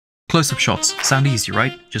Close-up shots sound easy,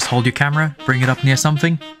 right? Just hold your camera, bring it up near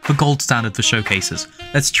something. The gold standard for showcases.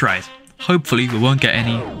 Let's try it. Hopefully we won't get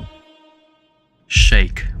any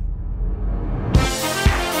shake.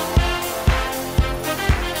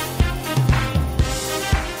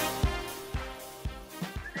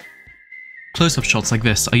 Close-up shots like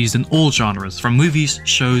this are used in all genres, from movies,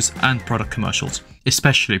 shows, and product commercials,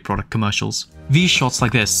 especially product commercials. These shots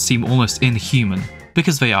like this seem almost inhuman,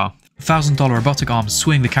 because they are. $1,000 robotic arms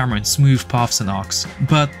swing the camera in smooth paths and arcs,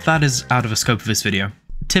 but that is out of the scope of this video.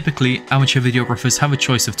 Typically, amateur videographers have a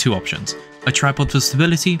choice of two options, a tripod for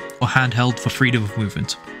stability or handheld for freedom of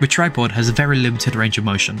movement. The tripod has a very limited range of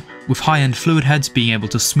motion, with high-end fluid heads being able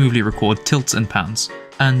to smoothly record tilts and pans.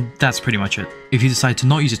 And that's pretty much it. If you decide to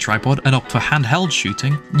not use a tripod and opt for handheld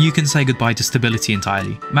shooting, you can say goodbye to stability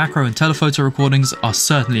entirely. Macro and telephoto recordings are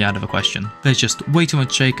certainly out of the question. There's just way too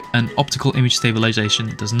much shake, and optical image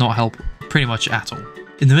stabilization does not help pretty much at all.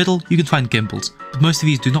 In the middle, you can find gimbals, but most of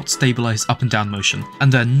these do not stabilize up and down motion,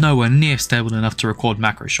 and they're nowhere near stable enough to record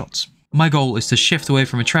macro shots. My goal is to shift away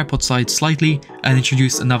from a tripod side slightly and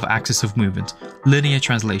introduce another axis of movement, linear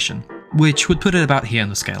translation, which would put it about here on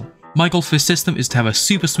the scale. My goal for this system is to have a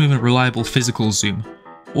super smooth and reliable physical zoom.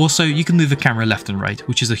 Also, you can move the camera left and right,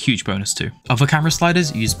 which is a huge bonus too. Other camera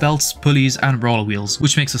sliders use belts, pulleys, and roller wheels,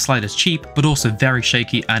 which makes the sliders cheap, but also very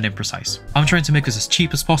shaky and imprecise. I'm trying to make this as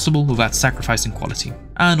cheap as possible without sacrificing quality.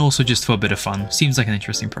 And also just for a bit of fun, seems like an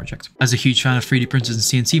interesting project. As a huge fan of 3D printers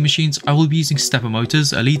and CNC machines, I will be using stepper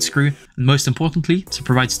motors, a lead screw, and most importantly, to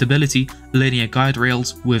provide stability, linear guide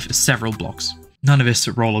rails with several blocks. None of this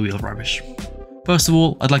roller wheel rubbish. First of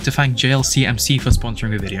all, I'd like to thank JLCMC for sponsoring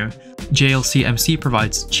the video. JLCMC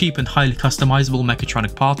provides cheap and highly customizable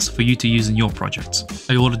mechatronic parts for you to use in your projects.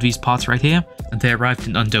 I ordered these parts right here, and they arrived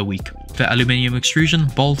in under a week. The aluminium extrusion,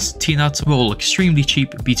 bolts, T-nuts were all extremely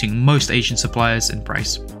cheap, beating most Asian suppliers in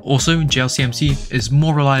price. Also, JLCMC is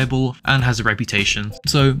more reliable and has a reputation,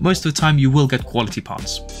 so most of the time you will get quality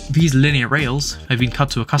parts. These linear rails have been cut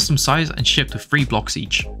to a custom size and shipped with 3 blocks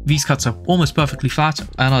each. These cuts are almost perfectly flat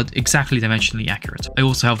and are exactly dimensionally accurate. I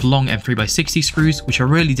also have long M3x60 screws, which are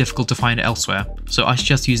really difficult to find elsewhere, so I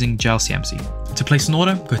suggest using JLCMC. To place an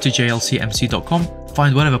order, go to jlcmc.com,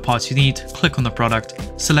 find whatever parts you need, click on the product,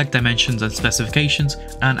 select dimensions and specifications,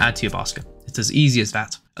 and add to your basket. It's as easy as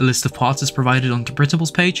that. A list of parts is provided on the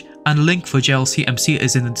printables page, and a link for JLCMC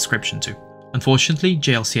is in the description too. Unfortunately,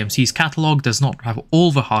 JLCMC's catalog does not have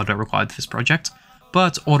all the hardware required for this project,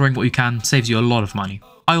 but ordering what you can saves you a lot of money.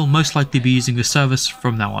 I will most likely be using this service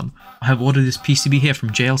from now on. I have ordered this PCB here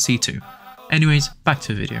from JLC too. Anyways, back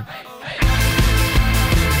to the video.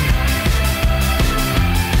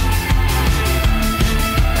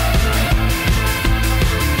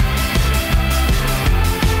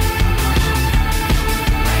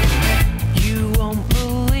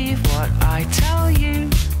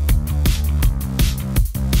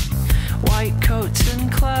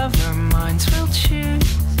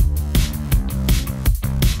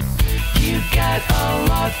 A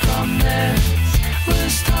lot from this,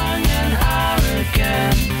 loose tongue and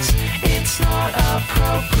arrogance. It's not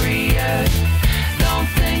appropriate. Don't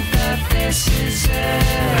think that this is it. No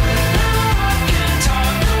one can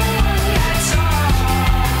talk, no one can talk.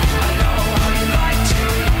 I know how you like to.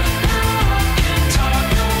 No one can talk,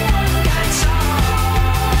 no one can talk.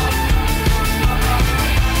 No one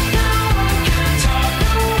can talk,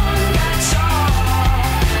 no one can talk.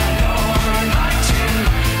 I know how you like to.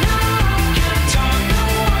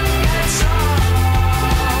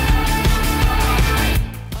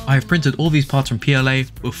 I have printed all these parts from PLA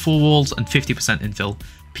with 4 walls and 50% infill.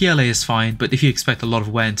 PLA is fine, but if you expect a lot of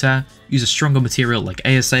wear and tear, use a stronger material like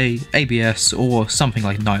ASA, ABS, or something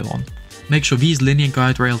like nylon. Make sure these linear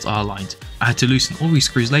guide rails are aligned. I had to loosen all these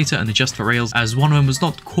screws later and adjust the rails as one of them was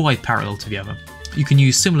not quite parallel to the other. You can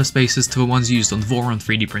use similar spaces to the ones used on Voron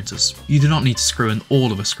 3D printers. You do not need to screw in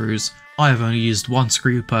all of the screws. I have only used 1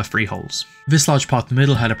 screw per 3 holes. This large part in the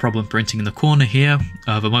middle had a problem printing in the corner here.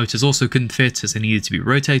 The motors also couldn't fit as they needed to be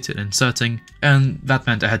rotated and inserting, and that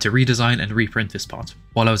meant I had to redesign and reprint this part.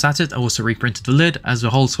 While I was at it, I also reprinted the lid as the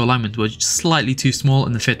holes for alignment were slightly too small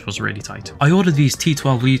and the fit was really tight. I ordered these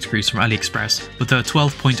T12 lead screws from AliExpress, but they're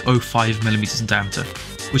 12.05mm in diameter,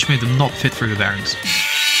 which made them not fit through the bearings.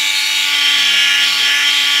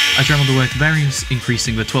 I dremelled away the bearings,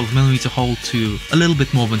 increasing the 12mm hole to a little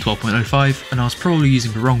bit more than 12.05, and I was probably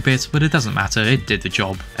using the wrong bit, but it doesn't matter, it did the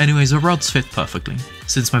job. Anyways, the rods fit perfectly.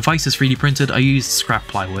 Since my vise is 3D printed, I used scrap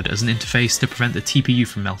plywood as an interface to prevent the TPU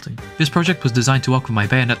from melting. This project was designed to work with my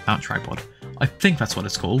bayonet mount tripod. I think that's what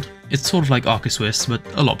it's called. It's sort of like Arca Swiss, but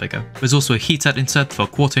a lot bigger. There's also a heatset insert for a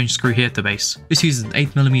 1/4" screw here at the base. This uses an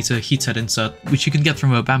 8mm heatset insert, which you can get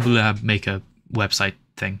from a Bamboo Lab Maker website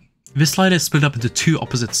thing. This slider is split up into two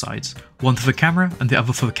opposite sides, one for the camera and the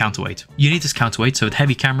other for the counterweight. You need this counterweight so that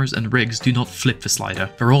heavy cameras and rigs do not flip the slider.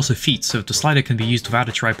 There are also feet so that the slider can be used without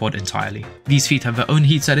a tripod entirely. These feet have their own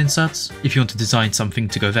heatset inserts, if you want to design something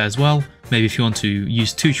to go there as well, maybe if you want to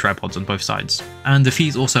use two tripods on both sides. And the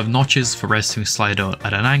feet also have notches for resting the slider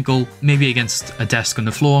at an angle, maybe against a desk on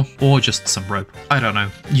the floor, or just some rope. I don't know,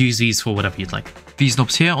 use these for whatever you'd like. These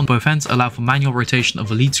knobs here on both ends allow for manual rotation of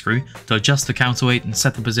the lead screw to adjust the counterweight and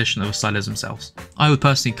set the position of the sliders themselves. I would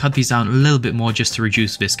personally cut these down a little bit more just to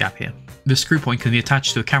reduce this gap here. The screw point can be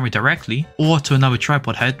attached to a camera directly or to another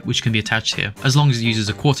tripod head which can be attached here, as long as it uses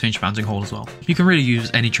a 1/4" mounting hole as well. You can really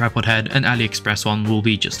use any tripod head, an AliExpress one will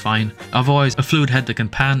be just fine. Otherwise, a fluid head that can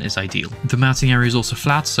pan is ideal. The mounting area is also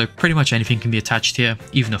flat, so pretty much anything can be attached here,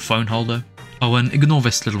 even a phone holder. Oh, and ignore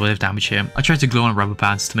this little bit of damage here. I tried to glue on rubber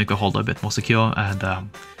bands to make the holder a bit more secure, and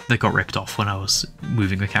they got ripped off when I was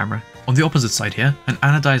moving the camera. On the opposite side here, an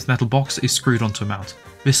anodized metal box is screwed onto a mount.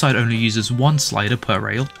 This side only uses one slider per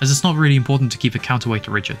rail, as it's not really important to keep the counterweight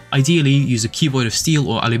rigid. Ideally, use a cuboid of steel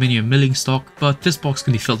or aluminium milling stock, but this box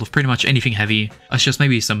can be filled with pretty much anything heavy, as just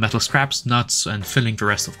maybe some metal scraps, nuts, and filling the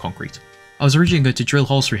rest of concrete. I was originally going to drill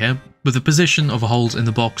holes through here, but the position of the holes in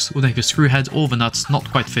the box would make the screw head or the nuts not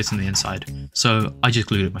quite fit in the inside, so I just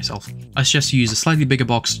glued it myself. I suggest you use a slightly bigger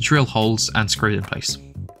box, drill holes, and screw it in place.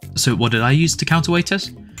 So what did I use to counterweight it?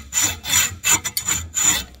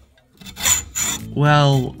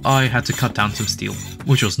 Well, I had to cut down some steel,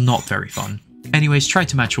 which was not very fun. Anyways, try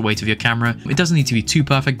to match the weight of your camera. It doesn't need to be too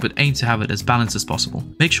perfect, but aim to have it as balanced as possible.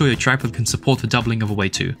 Make sure your tripod can support the doubling of the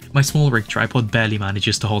weight too. My small rig tripod barely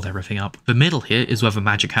manages to hold everything up. The middle here is where the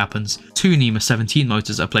magic happens. Two NEMA 17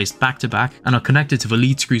 motors are placed back to back and are connected to the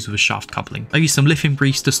lead screws with a shaft coupling. I use some lithium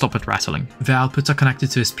grease to stop it rattling. The outputs are connected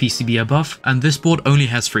to this PCB above, and this board only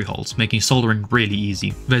has 3 holes, making soldering really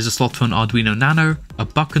easy. There's a slot for an Arduino Nano, a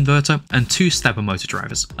buck converter, and 2 stepper motor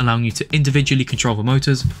drivers, allowing you to individually control the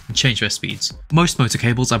motors and change their speeds. Most motor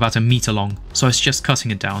cables are about 1 meter long, so I suggest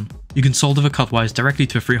cutting it down. You can solder the cut wires directly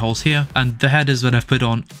to the 3 holes here, and the headers that I've put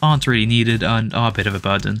on aren't really needed and are a bit of a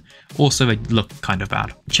burden. Also, they look kind of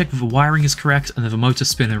bad. Check if the wiring is correct and that the motors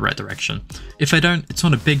spin in the right direction. If they don't, it's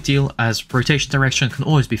not a big deal, as rotation direction can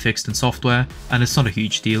always be fixed in software, and it's not a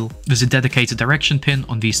huge deal. There's a dedicated direction pin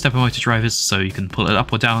on these stepper motor drivers, so you can pull it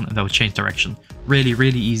up or down and that will change direction.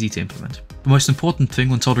 Really easy to implement. The most important thing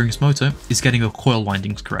when soldering this motor is getting your coil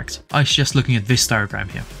windings correct. I suggest looking at this diagram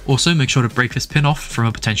here. Also, make sure to break this pin off from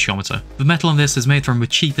a potentiometer. The metal on this is made from the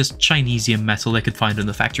cheapest Chinesium metal they could find on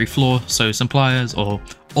the factory floor, so some pliers or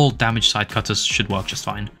old damaged side cutters should work just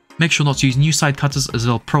fine. Make sure not to use new side cutters as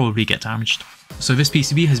they'll probably get damaged. So this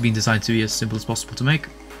PCB has been designed to be as simple as possible to make.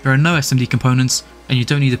 There are no SMD components, and you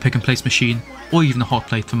don't need a pick and place machine or even a hot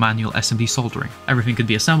plate for manual SMD soldering. Everything can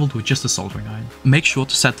be assembled with just a soldering iron. Make sure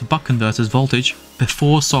to set the buck converter's voltage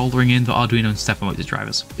before soldering in the Arduino and stepper motor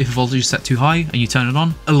drivers. If the voltage is set too high and you turn it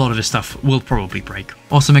on, a lot of this stuff will probably break.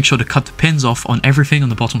 Also make sure to cut the pins off on everything on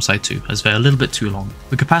the bottom side too, as they're a little bit too long.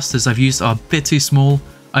 The capacitors I've used are a bit too small.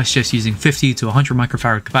 I suggest using 50 to 100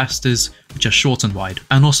 microfarad capacitors, which are short and wide,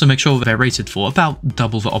 and also make sure they're rated for about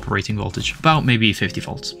double the operating voltage, about maybe 50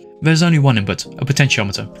 volts. There's only one input, a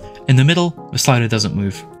potentiometer. In the middle, the slider doesn't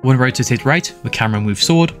move. When rotated right, the camera moves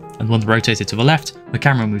forward, and when rotated to the left, the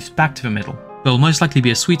camera moves back to the middle. There will most likely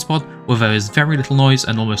be a sweet spot where there is very little noise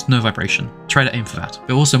and almost no vibration. Try to aim for that.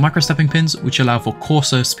 There are also micro-stepping pins which allow for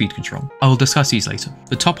coarser speed control. I will discuss these later.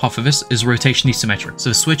 The top half of this is rotationally symmetric, so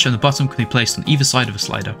the switch and the button can be placed on either side of the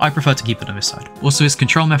slider. I prefer to keep it on this side. Also, this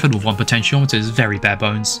control method with one potentiometer is very bare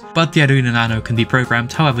bones, but the Arduino Nano can be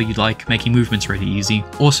programmed however you'd like, making movements really easy.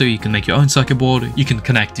 Also, you can make your own circuit board, you can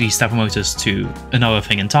connect these stepper motors to another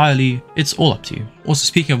thing entirely, it's all up to you. Also,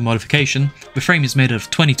 speaking of modification, the frame is made of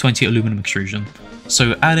 2020 aluminum extrusion,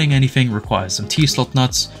 so adding anything requires some T-slot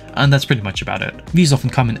nuts, and that's pretty much about it. These often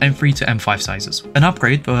come in M3 to M5 sizes. An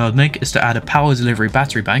upgrade that I would make is to add a power delivery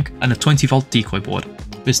battery bank and a 20-volt decoy board.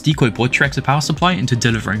 This decoy board tracks the power supply into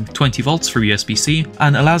delivering 20 volts through USB-C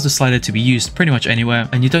and allows the slider to be used pretty much anywhere,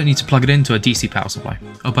 and you don't need to plug it into a DC power supply.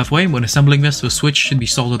 Oh, by the way, when assembling this, the switch should be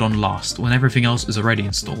soldered on last when everything else is already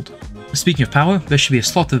installed. Speaking of power, there should be a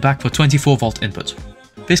slot at the back for 24 volt input.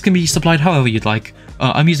 This can be supplied however you'd like.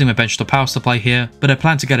 I'm using my benchtop power supply here, but I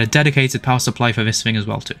plan to get a dedicated power supply for this thing as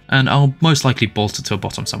well too, and I'll most likely bolt it to a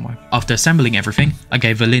bottom somewhere. After assembling everything, I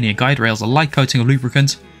gave the linear guide rails a light coating of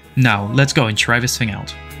lubricant. Now, let's go and try this thing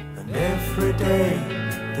out. And every day,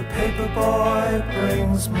 the paper boy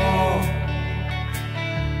brings more.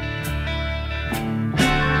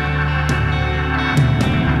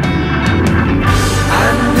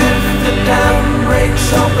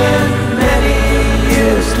 it's open many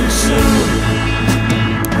years too soon.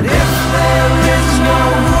 And if there is no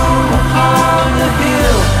room upon the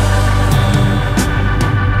hill,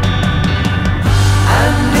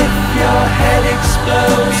 and if your head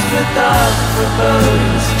explodes with dark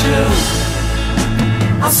forebodings too,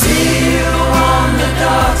 I'll see you on the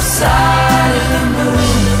dark side of the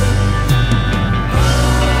moon.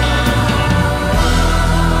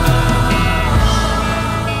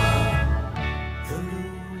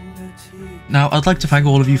 Now, I'd like to thank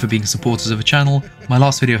all of you for being supporters of the channel. My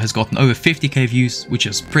last video has gotten over 50k views, which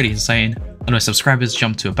is pretty insane, and my subscribers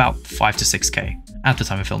jumped to about 5 to 6k at the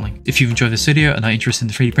time of filming. If you've enjoyed this video and are interested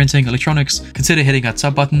in 3D printing electronics, consider hitting that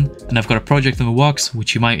sub button, and I've got a project in the works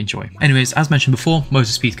which you might enjoy. Anyways, as mentioned before,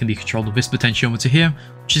 motor speed can be controlled with this potentiometer here,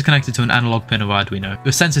 which is connected to an analog pin of Arduino.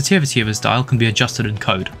 The sensitivity of this dial can be adjusted in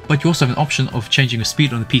code, but you also have an option of changing the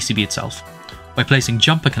speed on the PCB itself. By placing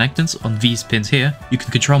jumper connectors on these pins here, you can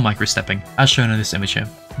control microstepping, as shown in this image here.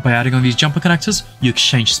 By adding on these jumper connectors, you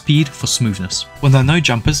exchange speed for smoothness. When there are no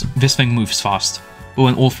jumpers, this thing moves fast, but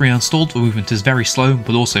when all three are installed, the movement is very slow,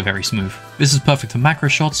 but also very smooth. This is perfect for macro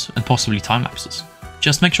shots and possibly time lapses.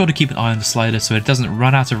 Just make sure to keep an eye on the slider so it doesn't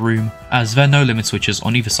run out of room, as there are no limit switches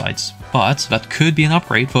on either sides. But that could be an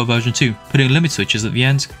upgrade for version 2. Putting limit switches at the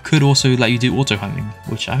end could also let you do auto homing,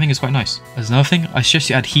 which I think is quite nice. As another thing, I suggest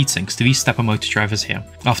you add heatsinks to these stepper motor drivers here.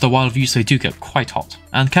 After a while of use, they do get quite hot.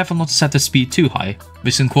 And careful not to set the speed too high.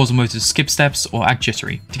 This can cause the motor to skip steps or act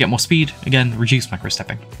jittery. To get more speed, again, reduce macro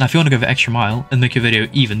stepping. Now if you want to go the extra mile and make your video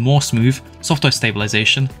even more smooth, software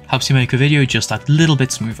stabilization helps you make a video just that little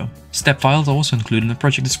bit smoother. Step files are also included in the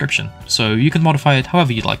project description, so you can modify it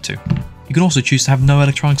however you'd like to. You can also choose to have no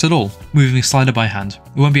electronics at all, moving the slider by hand.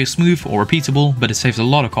 It won't be as smooth or repeatable, but it saves a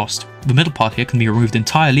lot of cost. The middle part here can be removed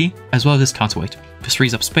entirely, as well as this counterweight. This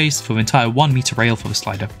frees up space for the entire 1 meter rail for the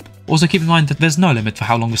slider. Also keep in mind that there's no limit for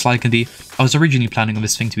how long the slider can be. I was originally planning on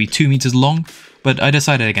this thing to be 2 meters long, but I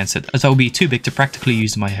decided against it, as that would be too big to practically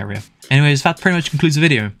use in my area. Anyways, that pretty much concludes the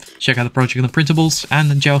video. Check out the project on the printables and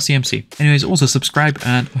the JLCMC. Anyways, also subscribe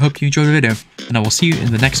and I hope you enjoyed the video, and I will see you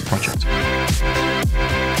in the next project.